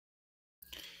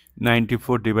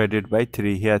94 divided by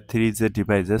 3. Here 3 is a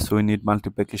divisor, so we need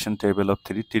multiplication table of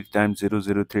 3. 3 times 0,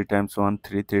 0, 3 times 1,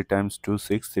 3, 3 times 2,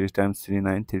 6, 3 times 3,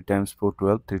 9, 3 times 4,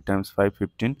 12, 3 times 5,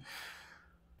 15.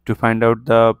 To find out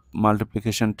the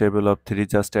multiplication table of 3,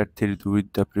 just add 3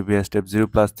 with the previous step. 0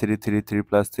 plus 3, 3, 3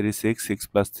 plus 3, 6, 6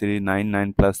 plus 3, 9,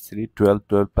 9 plus 3, 12,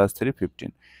 12 plus 3,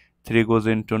 15. 3 goes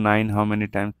into 9 how many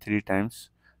times? 3 times.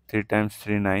 3 times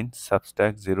 3, 9.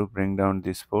 Subtract 0, bring down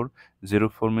this 4. 0,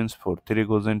 4 means 4. 3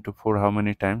 goes into 4 how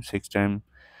many times? 6 times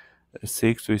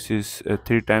 6, which is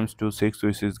 3 times 2, 6,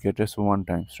 which is get us 1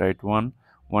 times, right? 1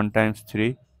 times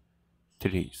 3,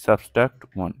 3. Subtract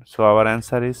 1. So our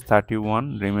answer is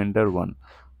 31, remainder 1.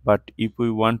 But if we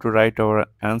want to write our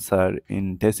answer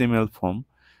in decimal form,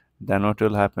 then what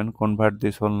will happen? Convert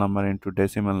this whole number into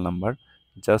decimal number.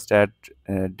 Just add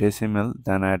decimal,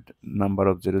 then add number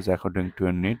of zeros according to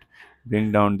your need. Bring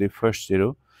down the first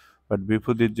 0. But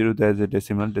before the 0, there is a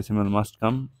decimal. Decimal must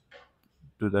come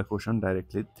to the quotient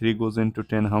directly. 3 goes into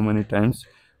 10 how many times?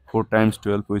 4 times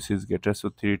 12, which is greater,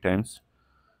 so 3 times.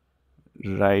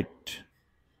 Write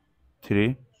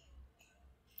 3.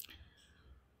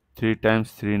 3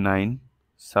 times 3, 9.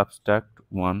 Subtract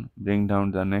 1, bring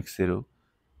down the next 0.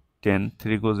 10.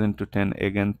 3 goes into 10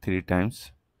 again 3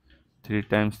 times. 3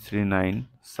 times 3, 9.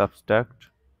 Subtract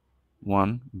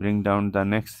 1, bring down the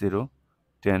next 0.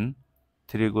 10.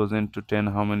 3 goes into 10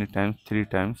 how many times? 3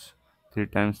 times. 3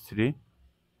 times 3,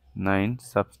 9.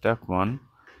 Subtract 1.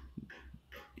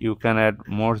 You can add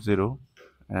more 0,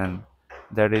 and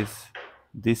that is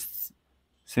this.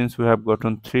 Since we have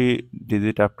gotten 3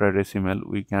 digit after decimal,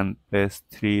 we can place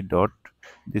 3 dot.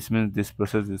 This means this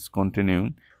process is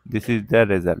continuing. This is the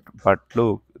result. But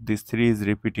look, this 3 is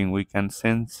repeating. We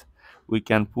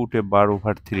can put a bar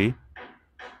over 3.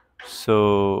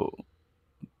 So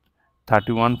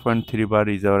 31.3 bar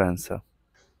is our answer.